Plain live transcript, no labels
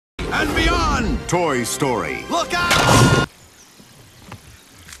and beyond. Toy Story. Look out!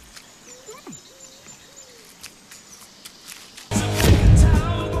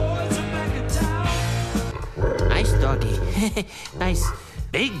 Nice doggy. Nice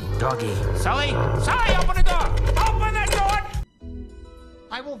big doggy. Sully, open the door! Open the door!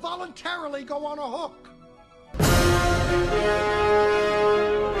 I will voluntarily go on a hook.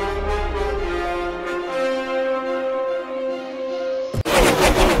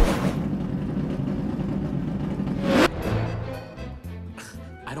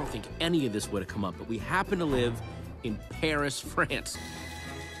 I don't think any of this would have come up, but we happen to live in Paris, France.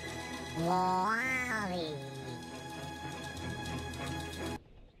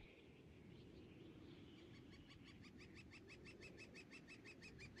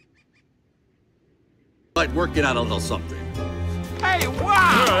 Might work it out a little something. Hey,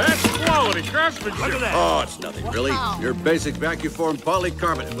 wow! That's quality craftsmanship. Look at that. Oh, it's nothing, really. Your basic vacuum formed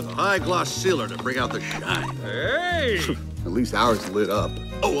polycarbonate with a high gloss sealer to bring out the shine. Hey! At least ours lit up.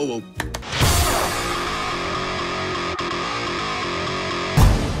 Oh,